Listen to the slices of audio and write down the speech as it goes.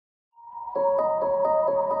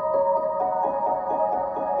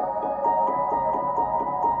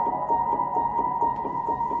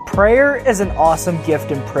Prayer is an awesome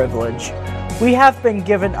gift and privilege. We have been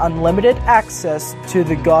given unlimited access to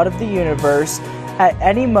the God of the universe. At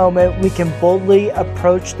any moment, we can boldly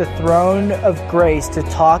approach the throne of grace to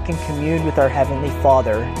talk and commune with our Heavenly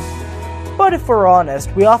Father. But if we're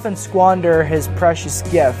honest, we often squander His precious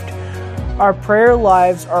gift. Our prayer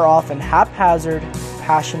lives are often haphazard,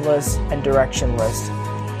 passionless, and directionless.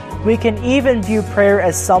 We can even view prayer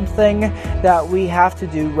as something that we have to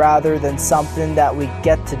do rather than something that we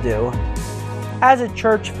get to do. As a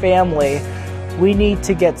church family, we need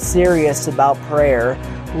to get serious about prayer.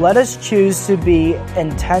 Let us choose to be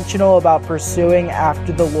intentional about pursuing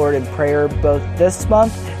after the Lord in prayer both this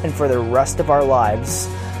month and for the rest of our lives.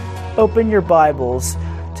 Open your Bibles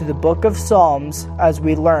to the book of Psalms as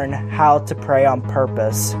we learn how to pray on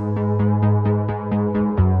purpose.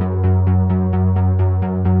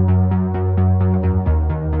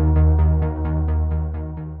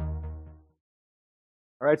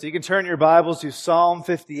 All right, so you can turn your Bibles to Psalm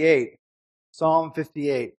 58. Psalm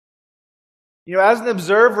 58. You know, as an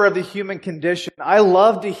observer of the human condition, I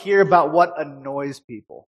love to hear about what annoys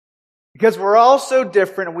people. Because we're all so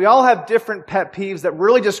different, and we all have different pet peeves that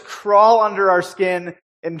really just crawl under our skin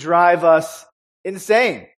and drive us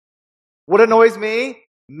insane. What annoys me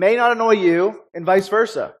may not annoy you, and vice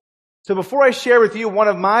versa. So before I share with you one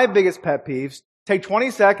of my biggest pet peeves, take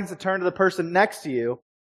 20 seconds to turn to the person next to you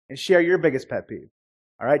and share your biggest pet peeve.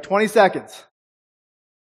 All right, 20 seconds.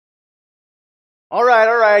 All right,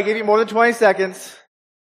 I gave you more than 20 seconds.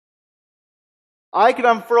 I could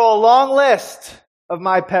unfurl a long list of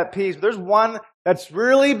my pet peeves, but there's one that's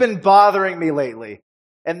really been bothering me lately,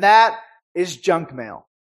 and that is junk mail.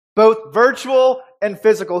 Both virtual and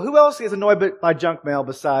physical. Who else is annoyed by junk mail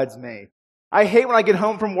besides me? I hate when I get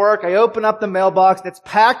home from work, I open up the mailbox, and it's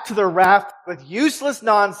packed to the raft with useless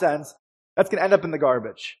nonsense that's going to end up in the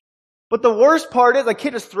garbage. But the worst part is I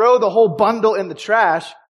can't just throw the whole bundle in the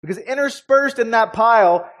trash, because interspersed in that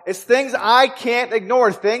pile is things I can't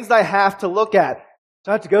ignore, things I have to look at.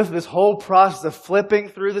 So I have to go through this whole process of flipping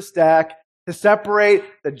through the stack to separate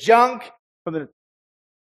the junk from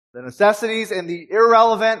the necessities and the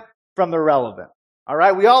irrelevant from the relevant. All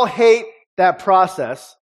right, we all hate that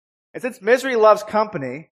process. And since misery loves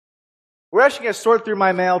company, we're actually going to sort through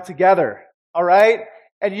my mail together. All right?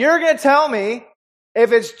 And you're going to tell me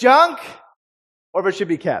if it's junk or if it should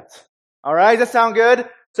be kept. All right? Does that sound good?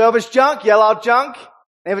 So if it's junk, yell out junk.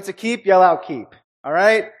 And if it's a keep, yell out keep. All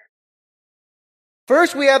right?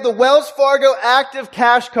 First, we have the Wells Fargo Active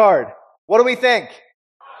Cash Card. What do we think?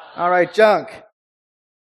 All right, junk.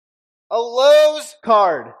 A Lowe's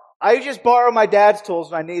card. I just borrow my dad's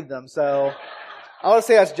tools when I need them, so I want to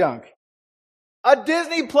say that's junk. A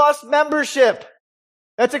Disney Plus membership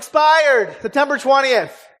that's expired September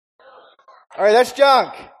 20th. All right, that's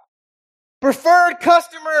junk. Preferred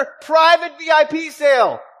customer private VIP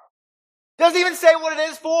sale. Doesn't even say what it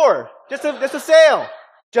is for. Just a sale.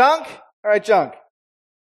 Junk? All right, junk.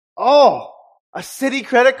 Oh, a Citi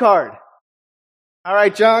credit card. All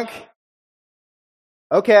right, junk.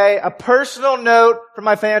 Okay, a personal note from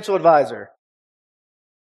my financial advisor.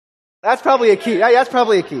 That's probably a keep. Yeah, that's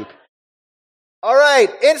probably a keep. All right,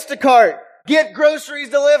 Instacart. Get groceries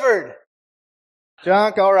delivered.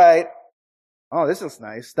 Junk, all right. Oh, this looks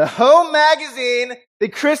nice. The Home Magazine, the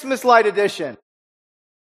Christmas Light Edition.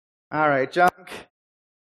 All right, junk.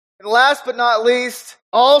 And last but not least,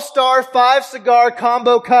 All-Star 5-cigar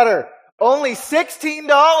combo cutter. Only $16.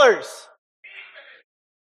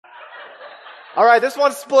 All right, this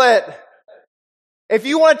one's split. If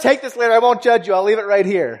you want to take this later, I won't judge you. I'll leave it right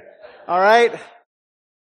here. All right?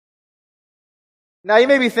 Now, you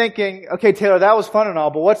may be thinking, okay, Taylor, that was fun and all,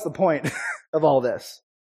 but what's the point of all this?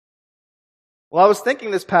 Well, I was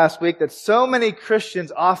thinking this past week that so many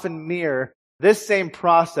Christians often mirror this same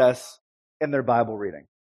process in their Bible reading.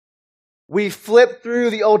 We flip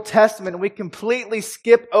through the Old Testament and we completely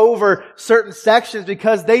skip over certain sections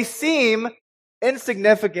because they seem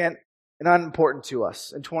insignificant and unimportant to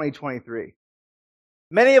us in 2023.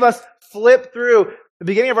 Many of us flip through the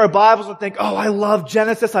beginning of our Bibles and think, oh, I love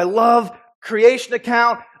Genesis. I love creation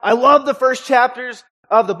account. I love the first chapters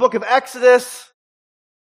of the book of Exodus.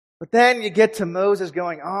 But then you get to Moses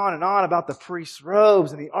going on and on about the priest's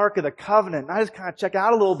robes and the Ark of the Covenant. And I just kind of check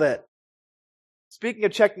out a little bit. Speaking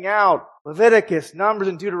of checking out, Leviticus, Numbers,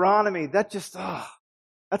 and Deuteronomy, that's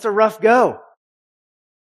a rough go.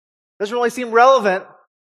 Doesn't really seem relevant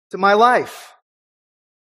to my life.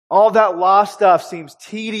 All that law stuff seems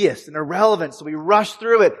tedious and irrelevant, so we rush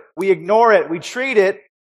through it, we ignore it, we treat it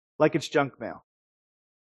like it's junk mail.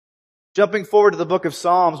 Jumping forward to the book of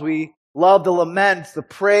Psalms, we love the laments, the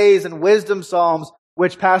praise and wisdom psalms,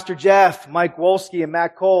 which Pastor Jeff, Mike Wolski, and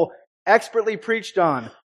Matt Cole expertly preached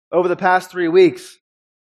on over the past 3 weeks.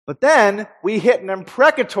 But then we hit an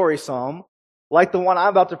imprecatory psalm like the one I'm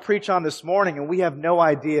about to preach on this morning, and we have no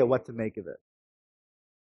idea what to make of it.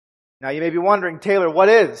 Now you may be wondering, Taylor, what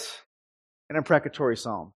is an imprecatory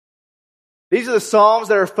psalm? These are the psalms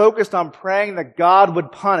that are focused on praying that God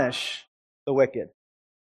would punish the wicked,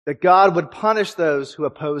 that God would punish those who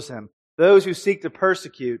oppose him, those who seek to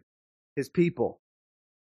persecute his people.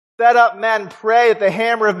 Fed up men pray that the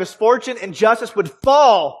hammer of misfortune and justice would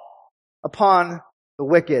fall upon the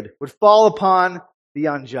wicked, would fall upon the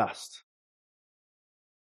unjust.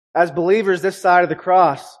 As believers this side of the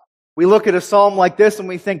cross, we look at a psalm like this and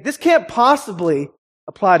we think, this can't possibly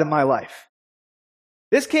apply to my life.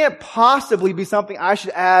 This can't possibly be something I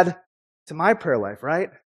should add to my prayer life, right?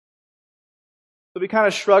 So we kind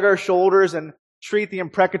of shrug our shoulders and treat the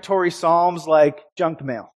imprecatory psalms like junk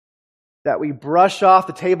mail that we brush off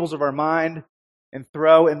the tables of our mind and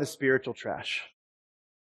throw in the spiritual trash.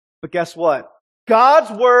 But guess what?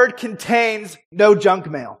 God's word contains no junk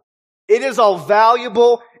mail. It is all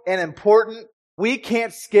valuable and important. We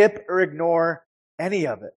can't skip or ignore any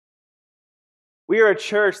of it. We are a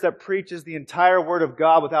church that preaches the entire Word of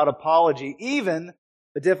God without apology, even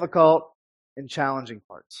the difficult and challenging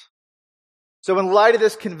parts. So in light of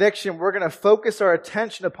this conviction, we're going to focus our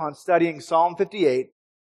attention upon studying Psalm 58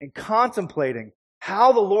 and contemplating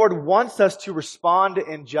how the Lord wants us to respond to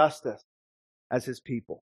injustice as His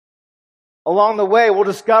people. Along the way, we'll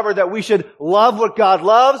discover that we should love what God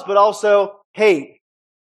loves, but also hate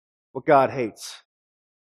what God hates.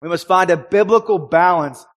 We must find a biblical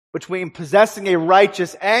balance between possessing a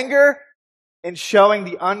righteous anger and showing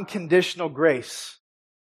the unconditional grace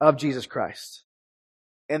of Jesus Christ.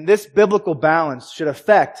 And this biblical balance should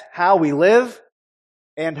affect how we live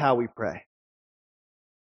and how we pray.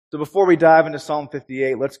 So before we dive into Psalm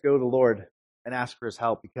 58, let's go to the Lord and ask for His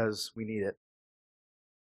help because we need it.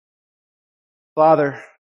 Father,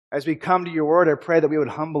 as we come to your word, I pray that we would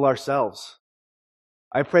humble ourselves.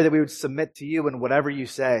 I pray that we would submit to you in whatever you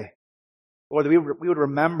say. Lord, that we would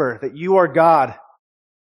remember that you are God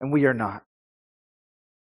and we are not.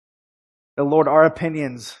 That, Lord, our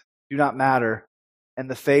opinions do not matter in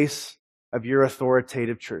the face of your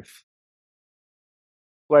authoritative truth.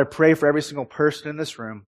 Lord, I pray for every single person in this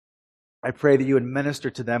room. I pray that you would minister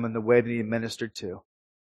to them in the way that you ministered to.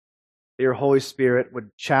 That your Holy Spirit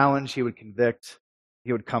would challenge, He would convict,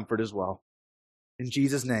 He would comfort as well. In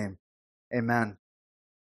Jesus' name, amen.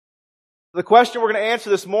 The question we're going to answer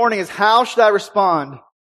this morning is, how should I respond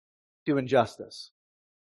to injustice?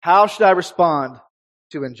 How should I respond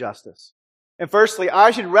to injustice? And firstly,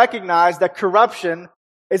 I should recognize that corruption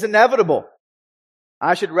is inevitable.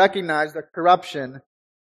 I should recognize that corruption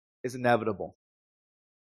is inevitable.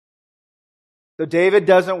 So David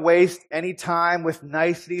doesn't waste any time with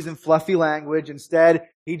niceties and fluffy language. Instead,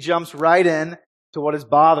 he jumps right in to what is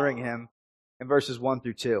bothering him in verses 1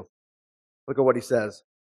 through 2. Look at what he says.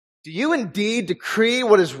 Do you indeed decree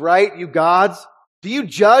what is right, you gods? Do you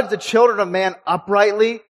judge the children of man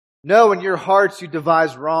uprightly? No, in your hearts you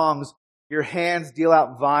devise wrongs. Your hands deal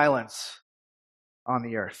out violence on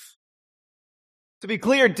the earth. To be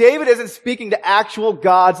clear, David isn't speaking to actual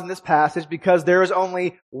gods in this passage because there is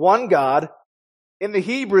only one God. In the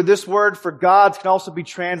Hebrew, this word for gods can also be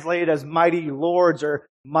translated as mighty lords or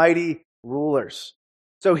mighty rulers.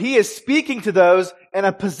 So he is speaking to those in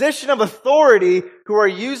a position of authority who are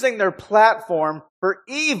using their platform for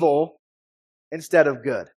evil instead of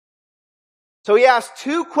good. So he asks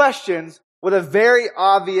two questions with a very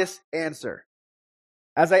obvious answer.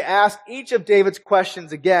 As I ask each of David's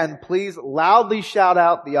questions again, please loudly shout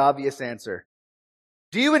out the obvious answer.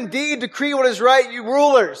 Do you indeed decree what is right, you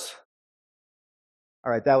rulers?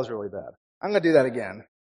 All right, that was really bad. I'm going to do that again.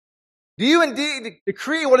 Do you indeed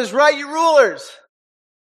decree what is right, you rulers?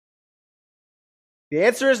 The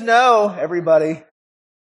answer is no, everybody.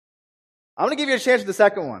 I'm going to give you a chance for the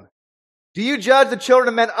second one. Do you judge the children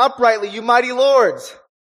of men uprightly, you mighty lords?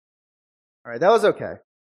 All right, that was okay.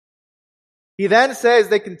 He then says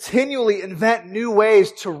they continually invent new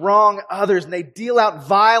ways to wrong others, and they deal out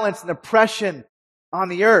violence and oppression on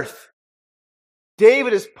the earth.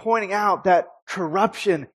 David is pointing out that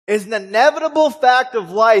corruption is an inevitable fact of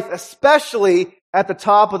life, especially at the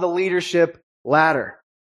top of the leadership ladder.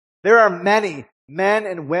 There are many men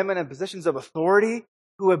and women in positions of authority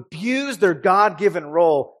who abuse their God-given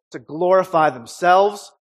role to glorify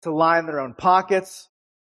themselves, to line their own pockets,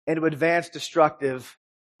 and to advance destructive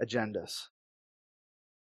agendas.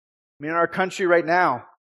 I mean, in our country right now,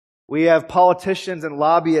 We have politicians and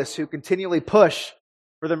lobbyists who continually push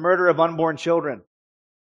for the murder of unborn children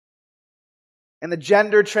and the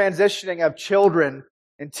gender transitioning of children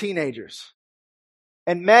and teenagers.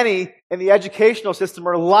 And many in the educational system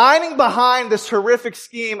are lining behind this horrific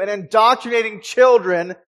scheme and indoctrinating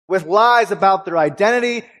children with lies about their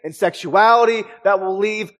identity and sexuality that will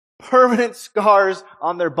leave permanent scars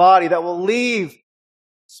on their body, that will leave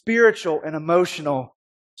spiritual and emotional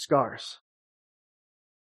scars.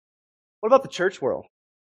 What about the church world?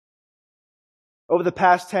 Over the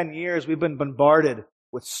past 10 years, we've been bombarded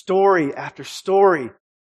with story after story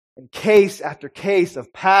and case after case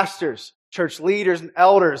of pastors, church leaders, and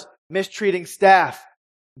elders mistreating staff,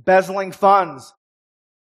 embezzling funds,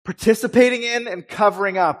 participating in and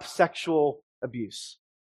covering up sexual abuse.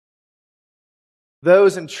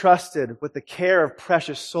 Those entrusted with the care of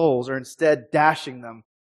precious souls are instead dashing them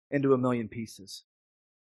into a million pieces.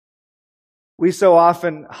 We so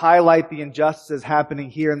often highlight the injustices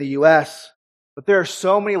happening here in the U.S., but there are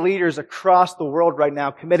so many leaders across the world right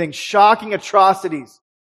now committing shocking atrocities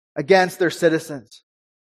against their citizens.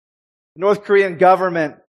 The North Korean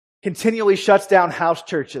government continually shuts down house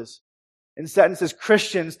churches and sentences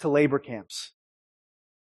Christians to labor camps.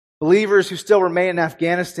 Believers who still remain in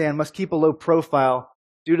Afghanistan must keep a low profile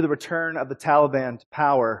due to the return of the Taliban to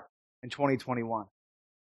power in 2021.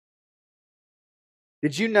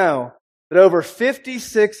 Did you know that over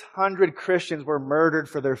 5,600 Christians were murdered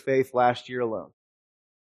for their faith last year alone?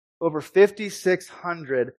 Over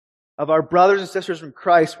 5,600 of our brothers and sisters from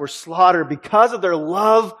Christ were slaughtered because of their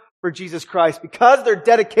love for Jesus Christ, because of their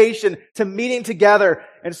dedication to meeting together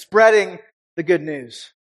and spreading the good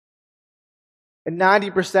news. And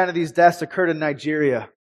 90% of these deaths occurred in Nigeria,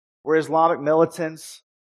 where Islamic militants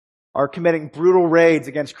are committing brutal raids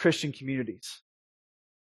against Christian communities.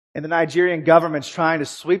 And the Nigerian government's trying to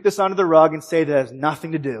sweep this under the rug and say that it has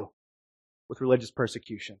nothing to do with religious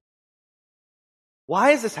persecution. Why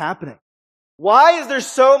is this happening? Why is there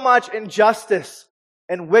so much injustice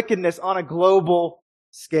and wickedness on a global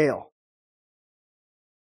scale?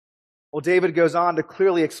 Well, David goes on to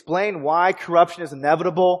clearly explain why corruption is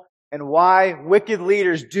inevitable and why wicked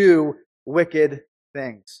leaders do wicked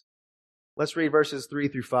things. Let's read verses 3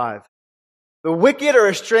 through 5. The wicked are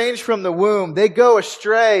estranged from the womb. They go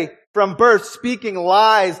astray from birth, speaking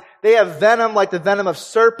lies. They have venom like the venom of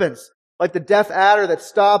serpents, like the deaf adder that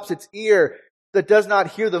stops its ear, that does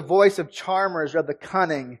not hear the voice of charmers or of the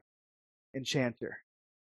cunning enchanter.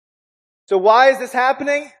 So why is this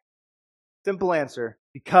happening? Simple answer: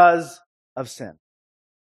 because of sin.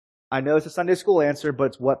 I know it's a Sunday school answer, but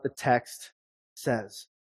it's what the text says.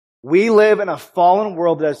 We live in a fallen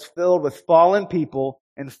world that is filled with fallen people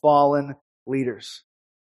and fallen leaders.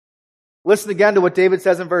 Listen again to what David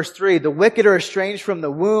says in verse 3. The wicked are estranged from the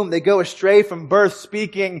womb. They go astray from birth,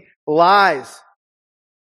 speaking lies.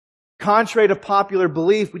 Contrary to popular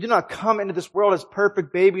belief, we do not come into this world as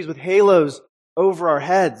perfect babies with halos over our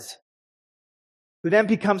heads, who then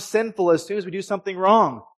become sinful as soon as we do something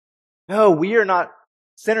wrong. No, we are not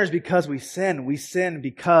sinners because we sin. We sin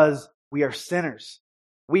because we are sinners.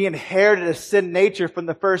 We inherited a sin nature from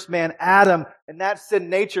the first man, Adam, and that sin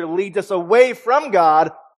nature leads us away from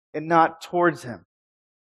God and not towards Him.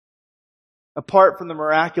 Apart from the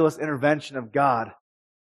miraculous intervention of God,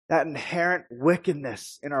 that inherent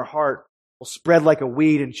wickedness in our heart will spread like a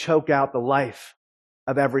weed and choke out the life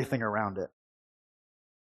of everything around it.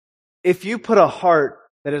 If you put a heart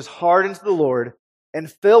that is hardened to the Lord and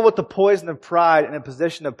filled with the poison of pride in a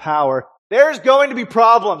position of power, there's going to be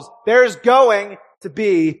problems. There's going to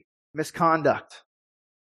be misconduct.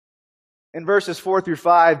 In verses 4 through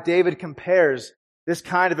 5, David compares this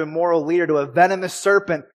kind of immoral leader to a venomous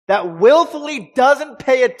serpent that willfully doesn't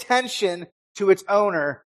pay attention to its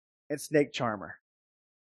owner and snake charmer.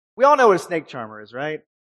 We all know what a snake charmer is, right?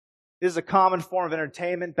 This is a common form of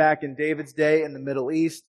entertainment back in David's day in the Middle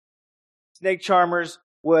East. Snake charmers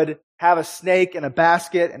would have a snake in a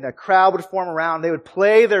basket and a crowd would form around. They would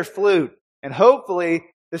play their flute, and hopefully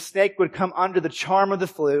the snake would come under the charm of the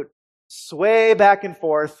flute, sway back and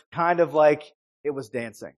forth, kind of like it was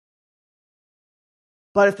dancing.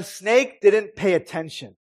 But if the snake didn't pay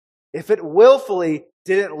attention, if it willfully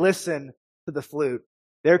didn't listen to the flute,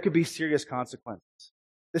 there could be serious consequences.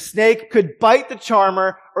 The snake could bite the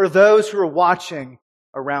charmer or those who are watching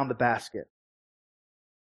around the basket.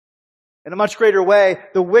 In a much greater way,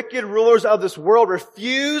 the wicked rulers of this world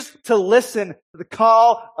refuse to listen to the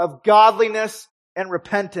call of godliness and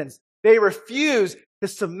repentance. They refuse to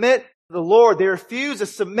submit to the Lord. They refuse to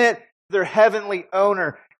submit to their heavenly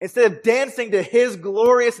owner. Instead of dancing to His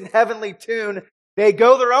glorious and heavenly tune, they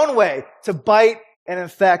go their own way to bite and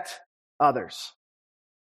infect others.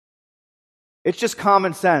 It's just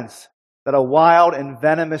common sense that a wild and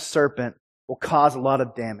venomous serpent will cause a lot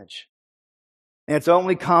of damage. And it's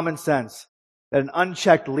only common sense that an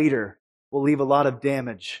unchecked leader will leave a lot of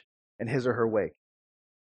damage in his or her wake.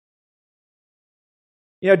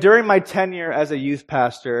 During my tenure as a youth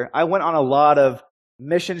pastor, I went on a lot of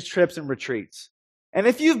missions trips and retreats. And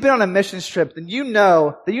if you've been on a missions trip, then you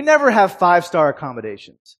know that you never have 5-star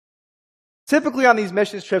accommodations. Typically on these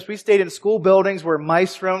missions trips, we stayed in school buildings where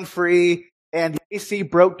mice roamed free and the AC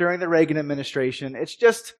broke during the Reagan administration. It's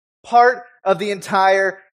just part of the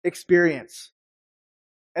entire experience.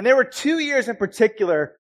 And there were 2 years in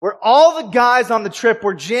particular where all the guys on the trip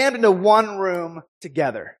were jammed into one room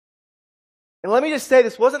together. And let me just say,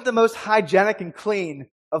 this wasn't the most hygienic and clean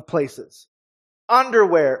of places.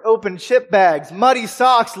 Underwear, open chip bags, muddy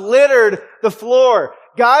socks littered the floor.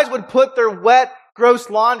 Guys would put their wet, gross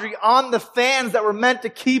laundry on the fans that were meant to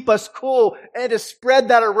keep us cool and to spread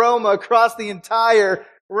that aroma across the entire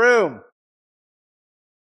room.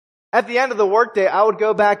 At the end of the workday, I would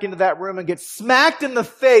go back into that room and get smacked in the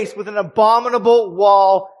face with an abominable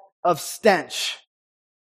wall of stench.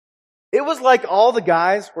 It was like all the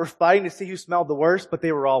guys were fighting to see who smelled the worst, but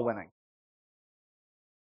they were all winning.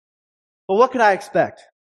 But what could I expect?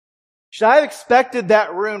 Should I have expected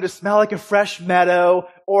that room to smell like a fresh meadow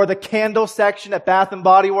or the candle section at Bath &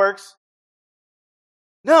 Body Works?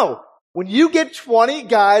 No. When you get 20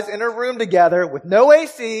 guys in a room together with no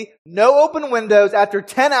AC, no open windows, after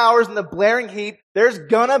 10 hours in the blaring heat, there's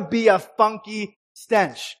gonna be a funky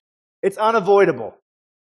stench. It's unavoidable.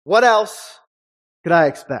 What else could I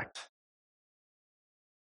expect?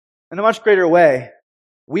 In a much greater way,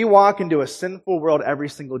 we walk into a sinful world every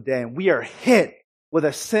single day and we are hit with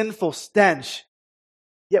a sinful stench,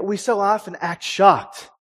 yet we so often act shocked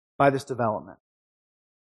by this development.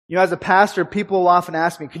 As a pastor, people will often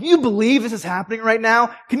ask me, can you believe this is happening right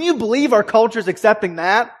now? Can you believe our culture is accepting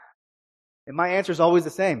that? And my answer is always the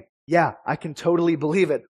same. Yeah, I can totally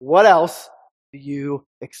believe it. What else do you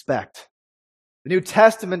expect? The New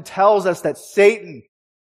Testament tells us that Satan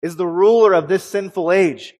is the ruler of this sinful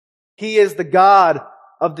age. He is the God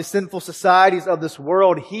of the sinful societies of this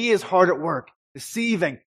world. He is hard at work,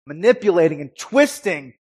 deceiving, manipulating, and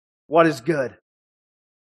twisting what is good.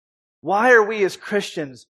 Why are we as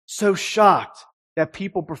Christians so shocked that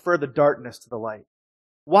people prefer the darkness to the light?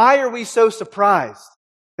 Why are we so surprised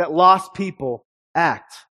that lost people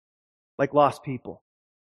act like lost people?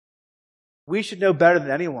 We should know better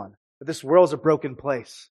than anyone that this world is a broken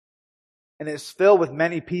place and it is filled with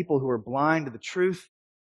many people who are blind to the truth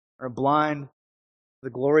or blind to the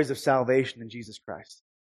glories of salvation in Jesus Christ.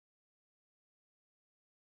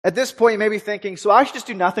 At this point, you may be thinking, so I should just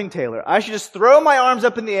do nothing, Taylor. I should just throw my arms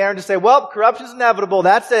up in the air and just say, well, corruption is inevitable.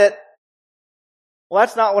 That's it. Well,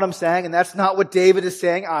 that's not what I'm saying, and that's not what David is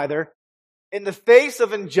saying either. In the face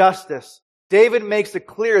of injustice, David makes it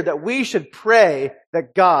clear that we should pray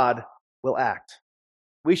that God will act.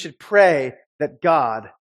 We should pray that God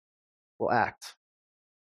will act.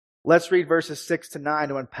 Let's read verses 6-9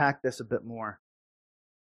 to unpack this a bit more.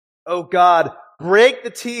 Oh God, break the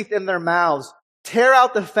teeth in their mouths. Tear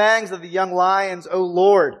out the fangs of the young lions, O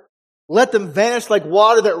Lord. Let them vanish like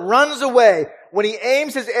water that runs away. When he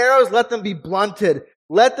aims his arrows, let them be blunted.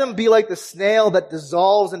 Let them be like the snail that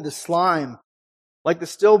dissolves into slime, like the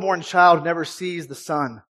stillborn child who never sees the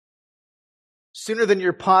sun. Sooner than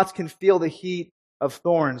your pots can feel the heat of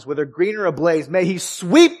thorns, whether green or ablaze, may he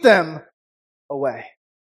sweep them away.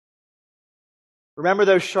 Remember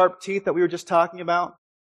those sharp teeth that we were just talking about?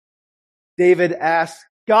 David asks,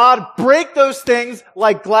 God, break those things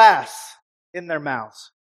like glass in their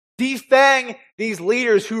mouths. Defang these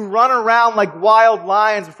leaders who run around like wild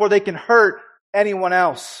lions before they can hurt anyone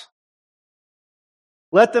else.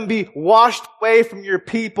 Let them be washed away from your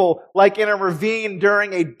people like in a ravine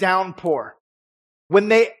during a downpour. When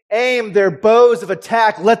they aim their bows of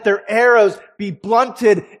attack, let their arrows be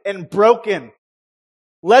blunted and broken.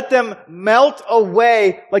 Let them melt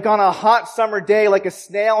away like on a hot summer day, like a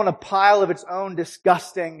snail in a pile of its own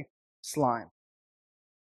disgusting slime.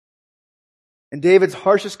 And David's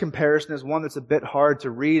harshest comparison is one that's a bit hard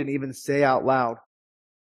to read and even say out loud.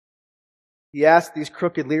 He asks these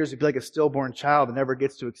crooked leaders to be like a stillborn child that never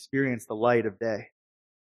gets to experience the light of day.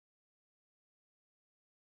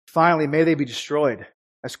 Finally, may they be destroyed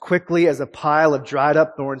as quickly as a pile of dried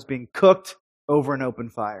up thorns being cooked over an open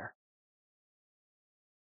fire.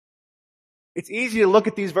 It's easy to look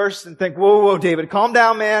at these verses and think, whoa, David, calm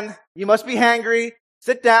down, man. You must be hangry.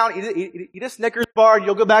 Sit down, eat a Snickers bar, and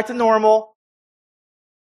you'll go back to normal.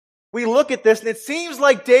 We look at this, and it seems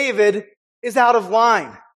like David is out of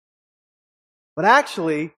line. But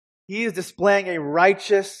actually, he is displaying a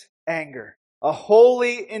righteous anger. a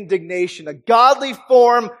holy indignation, a godly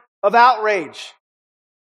form of outrage.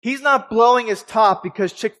 He's not blowing his top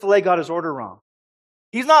because Chick-fil-A got his order wrong.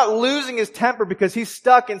 He's not losing his temper because he's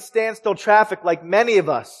stuck in standstill traffic like many of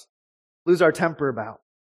us lose our temper about.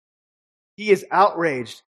 He is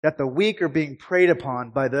outraged that the weak are being preyed upon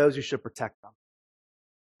by those who should protect them.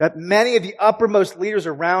 That many of the uppermost leaders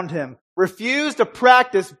around him refuse to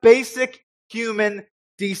practice basic human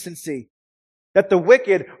decency. That the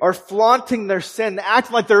wicked are flaunting their sin,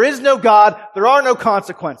 acting like there is no God, there are no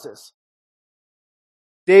consequences.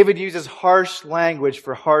 David uses harsh language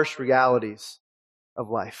for harsh realities of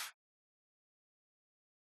life.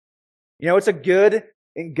 You know, it's a good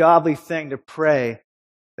and godly thing to pray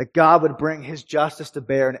that God would bring His justice to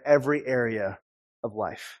bear in every area of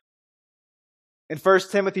life. In 1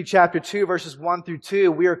 Timothy chapter 2, verses 1 through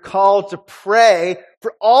 2, we are called to pray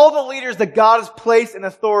for all the leaders that God has placed in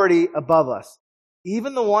authority above us,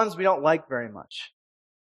 even the ones we don't like very much.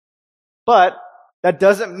 But that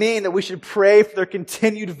doesn't mean that we should pray for their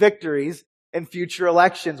continued victories in future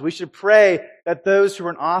elections. We should pray that those who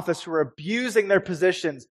are in office who are abusing their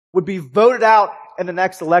positions would be voted out in the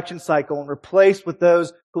next election cycle and replaced with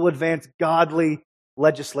those who will advance godly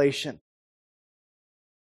legislation.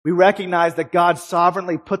 We recognize that God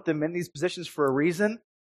sovereignly put them in these positions for a reason,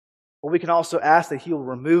 but we can also ask that He will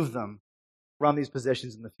remove them from these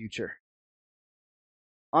positions in the future.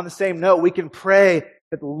 On the same note, we can pray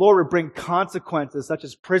that the Lord would bring consequences such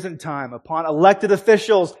as prison time upon elected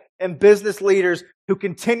officials and business leaders who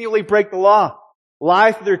continually break the law,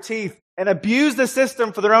 lie through their teeth, and abuse the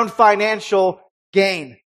system for their own financial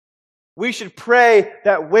gain. We should pray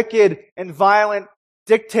that wicked and violent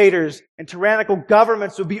dictators and tyrannical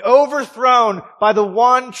governments would be overthrown by the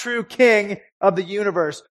one true King of the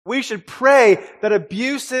universe. We should pray that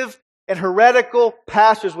abusive and heretical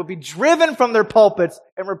pastors would be driven from their pulpits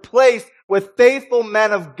and replaced with faithful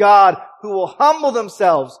men of God who will humble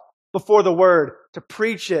themselves before the word to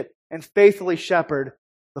preach it and faithfully shepherd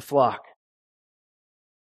the flock.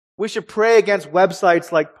 We should pray against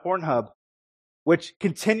websites like Pornhub, which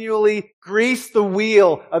continually grease the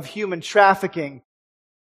wheel of human trafficking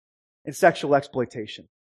and sexual exploitation.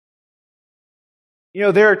 You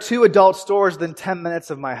know, there are 2 adult stores within 10 minutes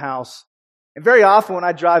of my house. And very often when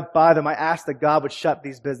I drive by them, I ask that God would shut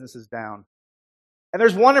these businesses down. And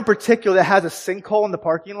there's one in particular that has a sinkhole in the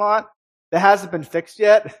parking lot that hasn't been fixed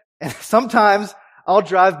yet. And sometimes I'll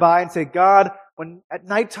drive by and say, God, when at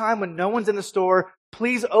nighttime when no one's in the store,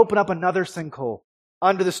 please open up another sinkhole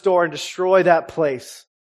under the store and destroy that place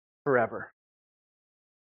forever.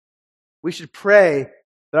 We should pray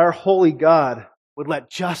that our holy God would let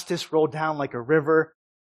justice roll down like a river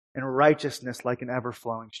and righteousness like an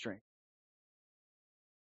ever-flowing stream.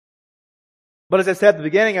 But as I said at the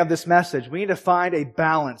beginning of this message, we need to find a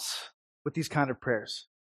balance with these kind of prayers.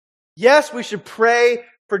 Yes, we should pray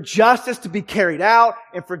for justice to be carried out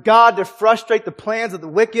and for God to frustrate the plans of the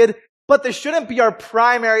wicked, but this shouldn't be our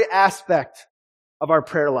primary aspect of our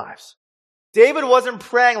prayer lives. David wasn't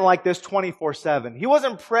praying like this 24/7. He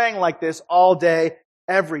wasn't praying like this all day,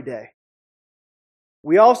 every day.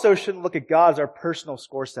 We also shouldn't look at God as our personal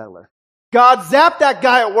score settler. God, zap that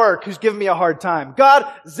guy at work who's giving me a hard time. God,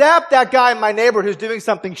 zap that guy in my neighborhood who's doing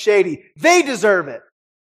something shady. They deserve it.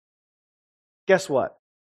 Guess what?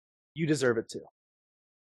 You deserve it too.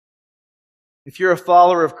 If you're a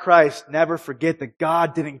follower of Christ, never forget that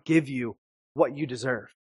God didn't give you what you deserve,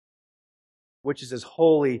 which is His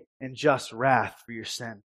holy and just wrath for your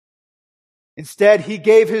sin. Instead, He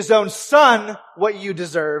gave His own Son what you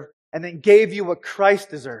deserve and then gave you what Christ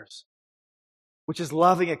deserves, which is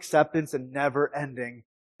loving acceptance and never-ending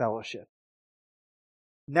fellowship.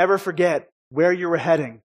 Never forget where you were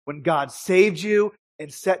heading when God saved you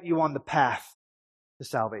and set you on the path to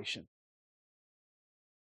salvation.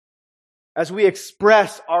 As we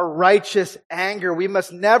express our righteous anger, we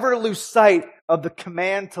must never lose sight of the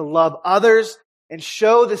command to love others and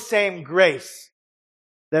show the same grace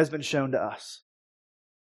that has been shown to us.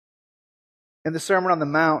 In the Sermon on the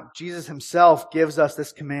Mount, Jesus Himself gives us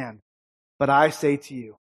this command. But I say to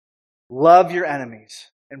you, love your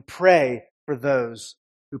enemies and pray for those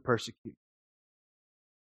who persecute.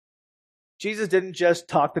 Jesus didn't just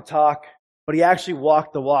talk the talk, but He actually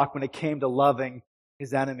walked the walk when it came to loving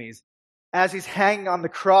His enemies. As He's hanging on the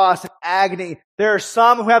cross in agony, there are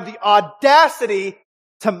some who have the audacity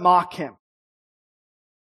to mock Him.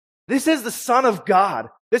 This is the Son of God.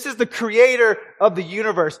 This is the Creator of the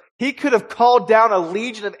universe. He could have called down a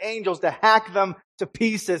legion of angels to hack them to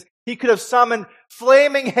pieces. He could have summoned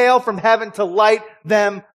flaming hail from heaven to light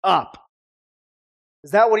them up.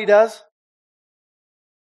 Is that what He does?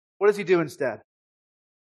 What does He do instead?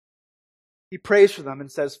 He prays for them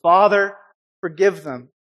and says, Father, forgive them.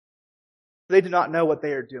 They do not know what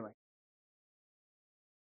they are doing.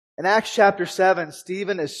 In Acts chapter 7,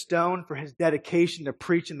 Stephen is stoned for his dedication to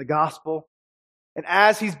preaching the gospel. And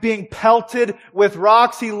as he's being pelted with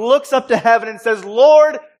rocks, he looks up to heaven and says,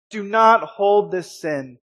 Lord, do not hold this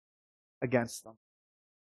sin against them.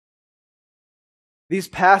 These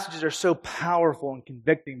passages are so powerful and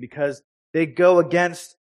convicting because they go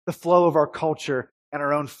against the flow of our culture and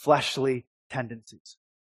our own fleshly tendencies.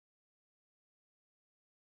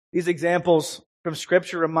 These examples from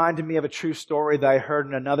Scripture reminded me of a true story that I heard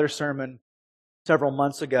in another sermon several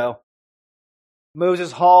months ago.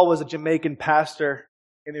 Moses Hall was a Jamaican pastor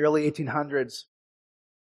in the early 1800s.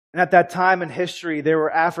 And at that time in history, there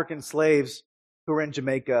were African slaves who were in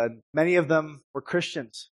Jamaica. Many of them were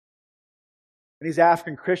Christians. And these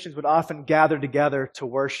African Christians would often gather together to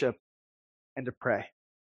worship and to pray.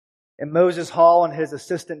 And Moses Hall and his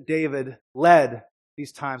assistant David led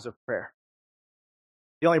these times of prayer.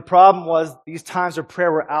 The only problem was these times of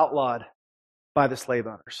prayer were outlawed by the slave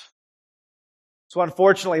owners. So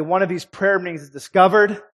unfortunately, one of these prayer meetings is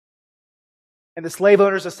discovered, and the slave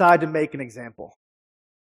owners decide to make an example.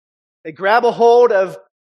 They grab a hold of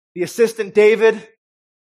the assistant David,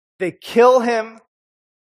 they kill him,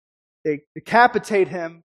 they decapitate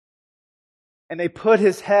him, and they put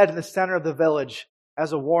his head in the center of the village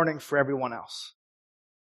as a warning for everyone else.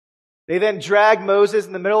 They then drag Moses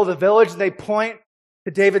in the middle of the village and they point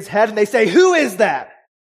to David's head and they say, "Who is that?"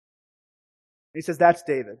 And he says, "That's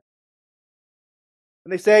David."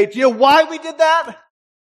 And they say, "Do you know why we did that?" And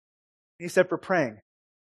he said, "For praying."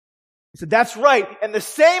 He said, "That's right. And the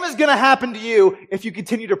same is going to happen to you if you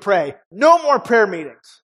continue to pray. No more prayer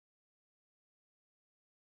meetings."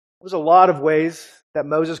 There's a lot of ways that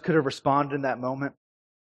Moses could have responded in that moment.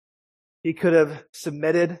 He could have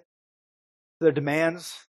submitted to their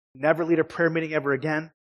demands, never lead a prayer meeting ever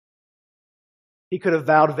again. He could have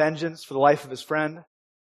vowed vengeance for the life of his friend.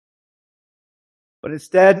 But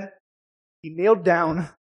instead, he kneeled down and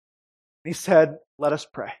he said, "Let us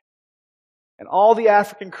pray." And all the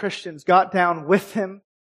African Christians got down with him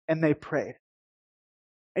and they prayed.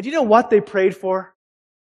 And do you know what they prayed for?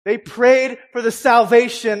 They prayed for the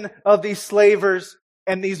salvation of these slavers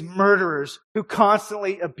and these murderers who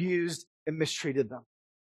constantly abused and mistreated them.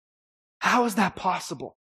 How is that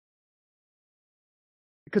possible?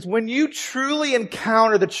 Because when you truly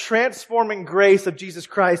encounter the transforming grace of Jesus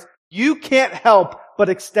Christ, you can't help but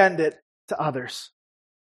extend it to others.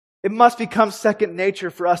 It must become second nature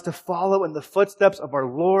for us to follow in the footsteps of our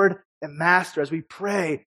Lord and Master as we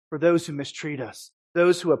pray for those who mistreat us,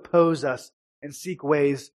 those who oppose us, and seek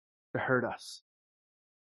ways to hurt us.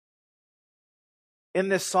 In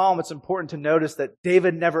this psalm, it's important to notice that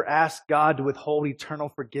David never asked God to withhold eternal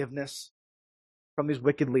forgiveness from these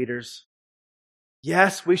wicked leaders.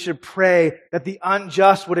 Yes, we should pray that the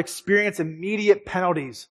unjust would experience immediate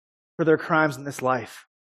penalties for their crimes in this life.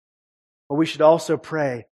 But we should also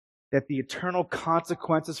pray that the eternal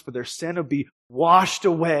consequences for their sin would be washed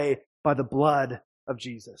away by the blood of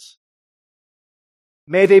Jesus.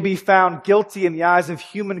 May they be found guilty in the eyes of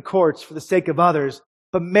human courts for the sake of others,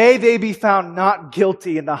 but may they be found not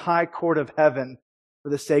guilty in the high court of heaven for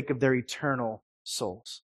the sake of their eternal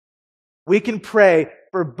souls. We can pray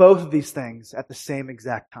for both of these things at the same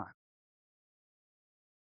exact time.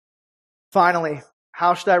 Finally,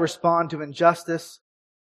 how should I respond to injustice?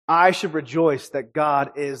 I should rejoice that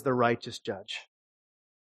God is the righteous judge.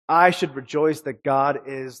 I should rejoice that God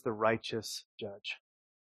is the righteous judge.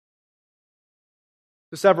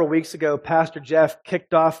 So several weeks ago, Pastor Jeff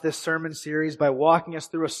kicked off this sermon series by walking us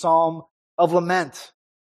through a psalm of lament,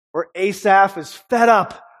 where Asaph is fed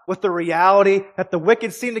up with the reality that the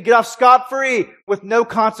wicked seem to get off scot-free with no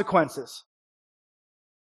consequences.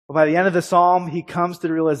 But by the end of the psalm, he comes to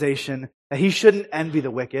the realization that he shouldn't envy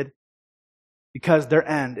the wicked because their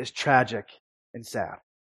end is tragic and sad.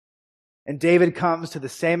 And David comes to the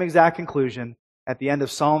same exact conclusion at the end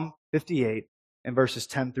of Psalm 58 in verses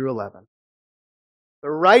 10 through 11. The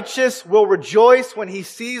righteous will rejoice when he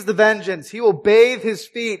sees the vengeance. He will bathe his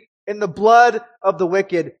feet in the blood of the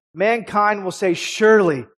wicked. Mankind will say,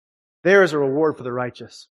 "Surely there is a reward for the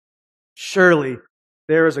righteous. Surely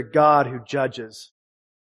there is a God who judges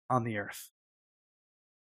on the earth."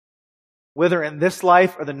 Whether in this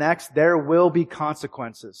life or the next, there will be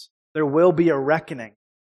consequences. There will be a reckoning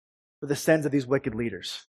for the sins of these wicked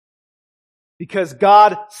leaders. Because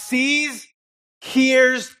God sees,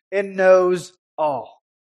 hears, and knows all.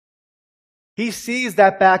 He sees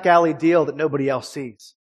that back alley deal that nobody else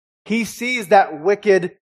sees. He sees that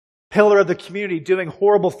wicked pillar of the community doing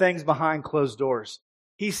horrible things behind closed doors.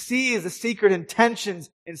 He sees the secret intentions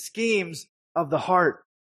and schemes of the heart.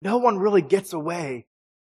 No one really gets away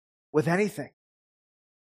with anything.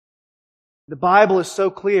 The Bible is so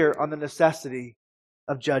clear on the necessity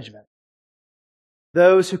of judgment.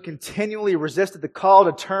 Those who continually resisted the call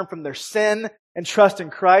to turn from their sin and trust in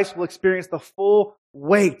Christ will experience the full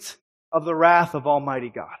weight of the wrath of Almighty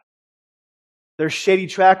God. Their shady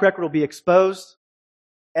track record will be exposed,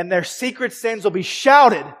 and their secret sins will be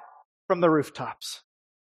shouted from the rooftops.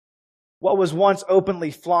 What was once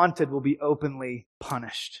openly flaunted will be openly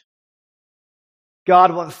punished.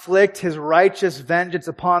 God will inflict His righteous vengeance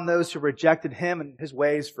upon those who rejected Him and His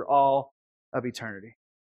ways for all of eternity.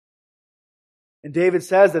 And David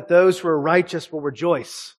says that those who are righteous will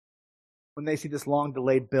rejoice when they see this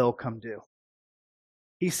long-delayed bill come due.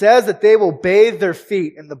 He says that they will bathe their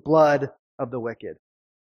feet in the blood of the wicked.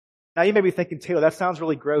 Now you may be thinking, Taylor, that sounds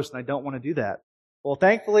really gross and I don't want to do that. Well,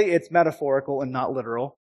 thankfully it's metaphorical and not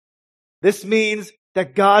literal. This means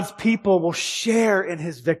that God's people will share in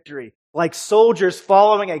His victory, like soldiers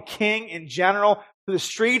following a king in general through the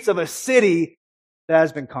streets of a city that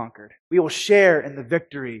has been conquered. We will share in the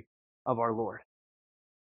victory of our Lord.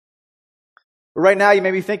 But right now you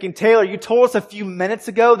may be thinking, Taylor, you told us a few minutes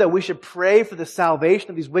ago that we should pray for the salvation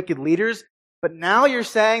of these wicked leaders, but now you're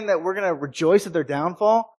saying that we're going to rejoice at their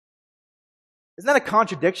downfall? Isn't that a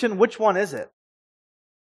contradiction? Which one is it?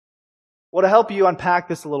 Well, to help you unpack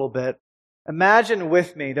this a little bit, imagine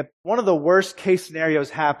with me that one of the worst case scenarios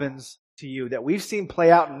happens to you that we've seen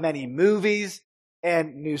play out in many movies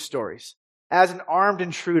and news stories as an armed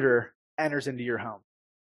intruder enters into your home.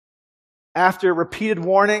 After repeated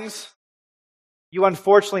warnings, you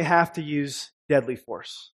unfortunately have to use deadly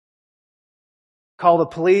force. Call the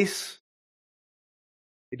police,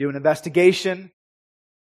 you do an investigation,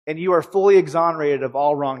 and you are fully exonerated of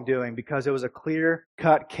all wrongdoing because it was a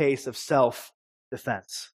clear-cut case of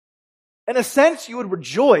self-defense. In a sense, you would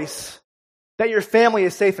rejoice that your family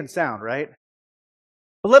is safe and sound, right?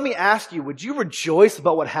 But let me ask you, would you rejoice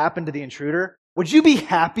about what happened to the intruder? Would you be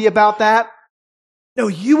happy about that? No,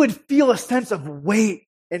 you would feel a sense of weight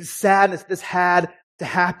and sadness this had to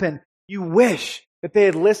happen. You wish that they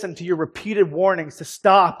had listened to your repeated warnings to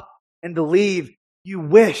stop and to leave. You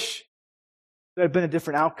wish there had been a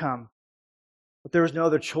different outcome, but there was no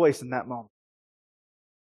other choice in that moment.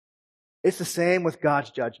 It's the same with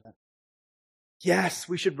God's judgment. Yes,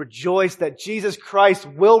 we should rejoice that Jesus Christ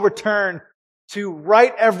will return to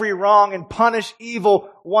right every wrong and punish evil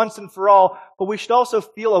once and for all, but we should also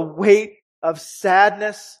feel a weight of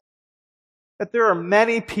sadness that there are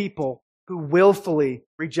many people who willfully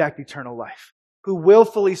reject eternal life, who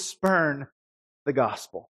willfully spurn the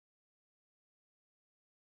gospel.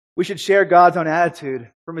 We should share God's own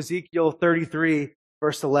attitude from Ezekiel 33,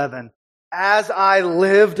 verse 11. As I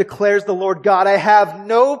live, declares the Lord God, I have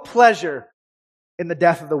no pleasure in the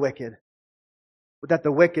death of the wicked, but that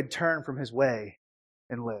the wicked turn from his way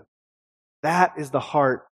and live. That is the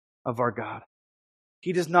heart of our God.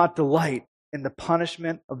 He does not delight in the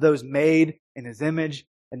punishment of those made in His image,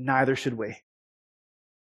 and neither should we.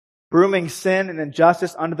 Brooming sin and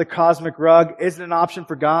injustice under the cosmic rug isn't an option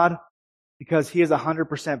for God because He is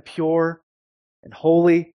 100% pure and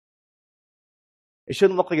holy. It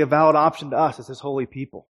shouldn't look like a valid option to us as His holy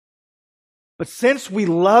people. But since we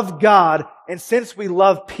love God and since we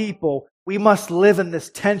love people, we must live in this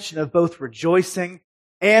tension of both rejoicing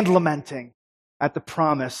and lamenting at the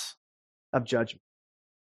promise of judgment.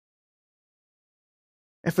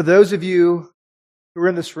 And for those of you who are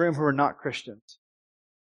in this room who are not Christians,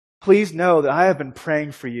 please know that I have been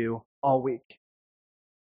praying for you all week.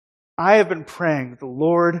 I have been praying that the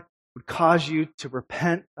Lord would cause you to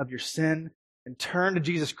repent of your sin and turn to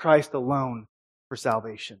Jesus Christ alone for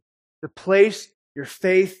salvation, to place your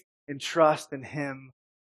faith and trust in Him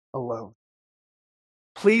alone.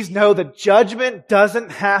 Please know that judgment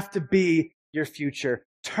doesn't have to be your future.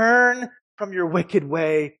 Turn from your wicked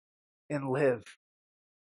way and live.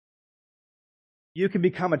 You can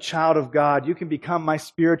become a child of God. You can become my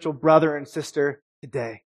spiritual brother and sister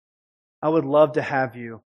today. I would love to have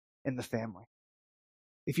you in the family.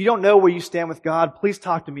 If you don't know where you stand with God, please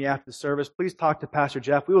talk to me after the service. Please talk to Pastor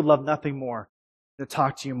Jeff. We would love nothing more than to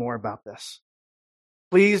talk to you more about this.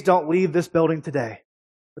 Please don't leave this building today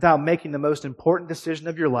without making the most important decision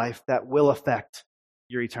of your life that will affect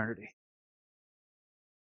your eternity.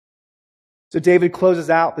 So David closes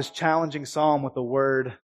out this challenging psalm with a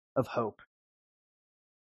word of hope.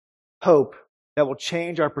 Hope that will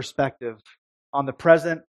change our perspective on the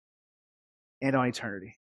present and on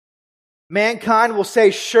eternity. Mankind will say,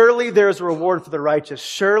 surely there is a reward for the righteous.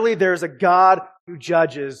 Surely there is a God who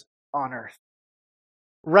judges on earth.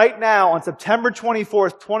 right now on September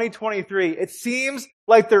 24th, 2023, it seems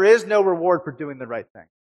like there is no reward for doing the right thing.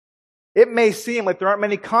 It may seem like there aren't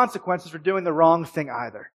many consequences for doing the wrong thing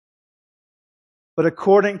either. But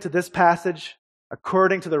according to this passage,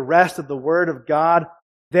 according to the rest of the Word of God,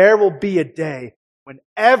 there will be a day when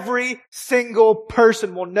every single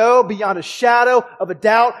person will know beyond a shadow of a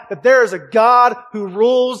doubt that there is a God who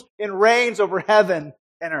rules and reigns over heaven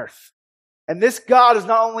and earth. And this God is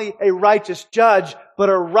not only a righteous judge, but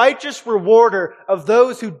a righteous rewarder of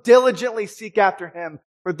those who diligently seek after Him,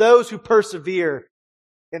 for those who persevere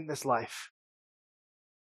in this life.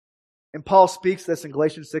 And Paul speaks this in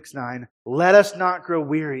Galatians 6:9. Let us not grow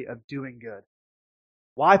weary of doing good.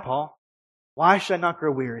 Why, Paul? Why should I not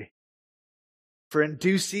grow weary? For in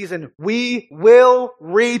due season we will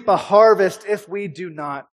reap a harvest if we do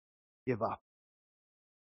not give up.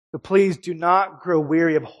 So please do not grow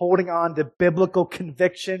weary of holding on to biblical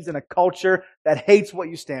convictions in a culture that hates what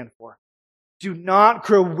you stand for. Do not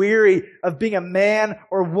grow weary of being a man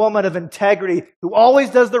or woman of integrity who always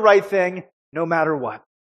does the right thing no matter what.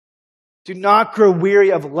 Do not grow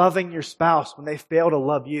weary of loving your spouse when they fail to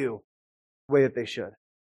love you the way that they should.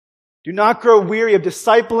 Do not grow weary of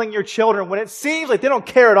discipling your children when it seems like they don't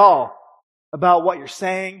care at all about what you're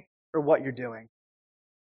saying or what you're doing.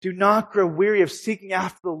 Do not grow weary of seeking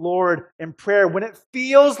after the Lord in prayer when it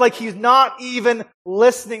feels like He's not even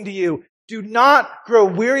listening to you. Do not grow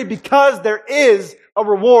weary because there is a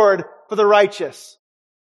reward for the righteous.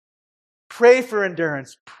 Pray for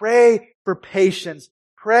endurance. Pray for patience.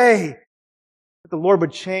 Pray that the Lord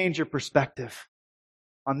would change your perspective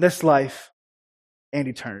on this life and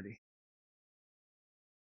eternity.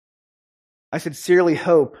 I sincerely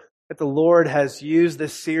hope that the Lord has used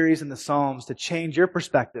this series in the Psalms to change your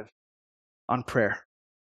perspective on prayer.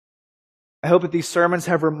 I hope that these sermons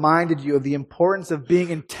have reminded you of the importance of being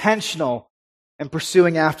intentional and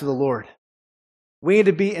pursuing after the Lord. We need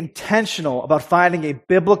to be intentional about finding a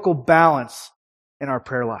biblical balance in our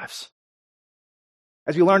prayer lives.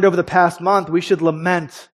 As we learned over the past month, we should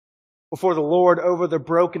lament before the Lord over the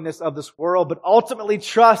brokenness of this world, but ultimately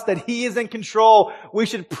trust that He is in control. We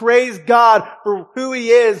should praise God for who He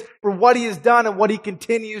is, for what He has done and what He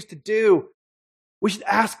continues to do. We should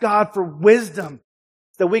ask God for wisdom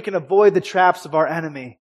so that we can avoid the traps of our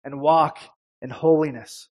enemy and walk in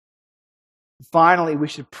holiness. Finally, we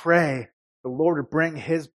should pray the Lord to bring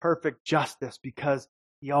His perfect justice because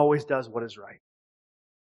He always does what is right.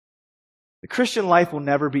 The Christian life will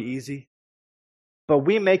never be easy, but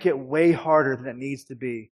we make it way harder than it needs to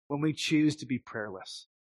be when we choose to be prayerless.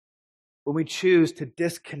 When we choose to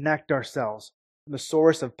disconnect ourselves from the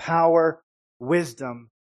source of power, wisdom,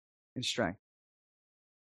 and strength.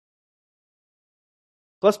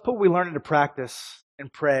 Let's put what we learn into practice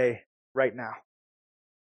and pray right now.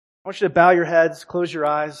 I want you to bow your heads, close your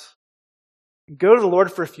eyes, and go to the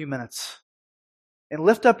Lord for a few minutes and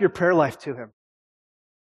lift up your prayer life to Him.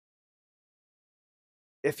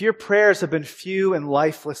 If your prayers have been few and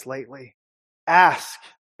lifeless lately, ask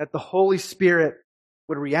that the Holy Spirit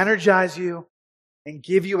would re-energize you and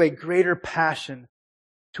give you a greater passion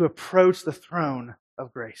to approach the throne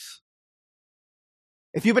of grace.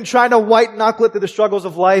 If you've been trying to white-knuckle it through the struggles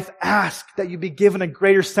of life, ask that you be given a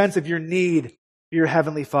greater sense of your need for your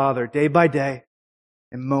Heavenly Father day by day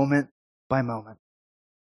and moment by moment.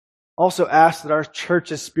 Also ask that our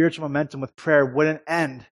church's spiritual momentum with prayer wouldn't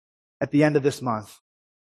end at the end of this month,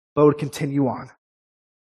 but would continue on.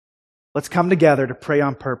 Let's come together to pray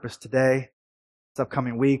on purpose today, this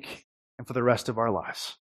upcoming week, and for the rest of our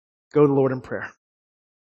lives. Go to the Lord in prayer.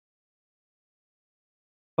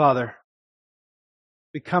 Father,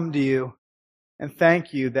 we come to You and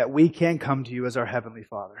thank You that we can come to You as our Heavenly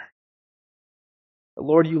Father. But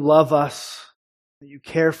Lord, You love us, that You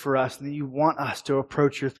care for us, and that You want us to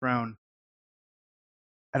approach Your throne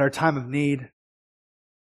at our time of need,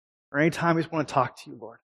 or any time we just want to talk to You,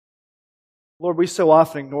 Lord. Lord, we so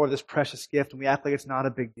often ignore this precious gift and we act like it's not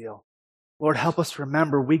a big deal. Lord, help us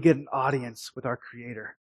remember we get an audience with our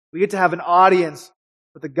Creator. We get to have an audience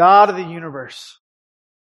with the God of the universe.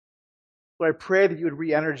 Lord, I pray that You would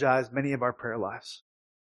re-energize many of our prayer lives.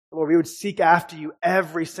 Lord, we would seek after You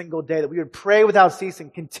every single day, that we would pray without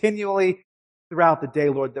ceasing continually throughout the day,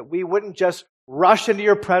 Lord, that we wouldn't just rush into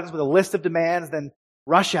Your presence with a list of demands, then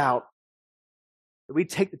rush out. That we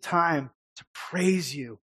take the time to praise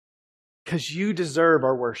You, because You deserve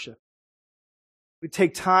our worship. We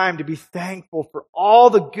take time to be thankful for all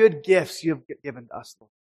the good gifts You have given to us,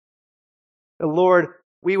 Lord. That, Lord,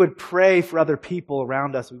 we would pray for other people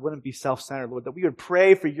around us. We wouldn't be self-centered, Lord. That we would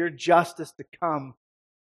pray for Your justice to come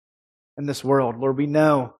in this world. Lord, we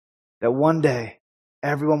know that one day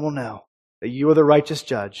everyone will know that you are the righteous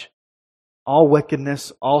judge. All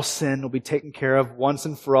wickedness, all sin will be taken care of once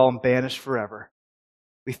and for all and banished forever.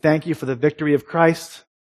 We thank you for the victory of Christ,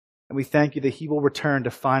 and we thank you that he will return to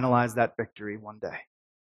finalize that victory one day.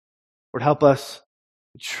 Lord, help us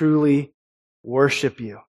to truly worship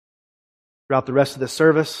you throughout the rest of the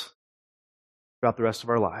service, throughout the rest of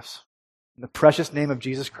our lives. In the precious name of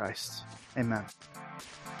Jesus Christ, amen.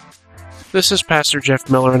 This is Pastor Jeff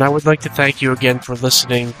Miller, and I would like to thank you again for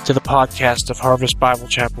listening to the podcast of Harvest Bible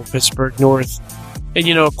Chapel, Pittsburgh North. And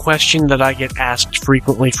a question that I get asked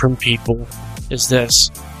frequently from people is this: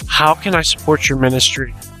 how can I support your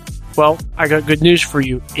ministry? Well, I got good news for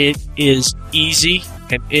you. It is easy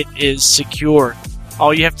and it is secure.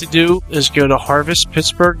 All you have to do is go to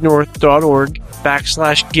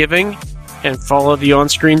harvestpittsburghnorth.org/giving and follow the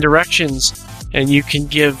on-screen directions, and you can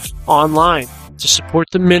give online to support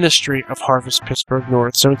the ministry of Harvest Pittsburgh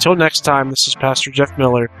North. So until next time, this is Pastor Jeff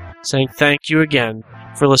Miller saying thank you again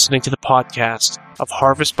for listening to the podcast of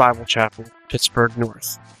Harvest Bible Chapel, Pittsburgh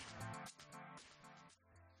North.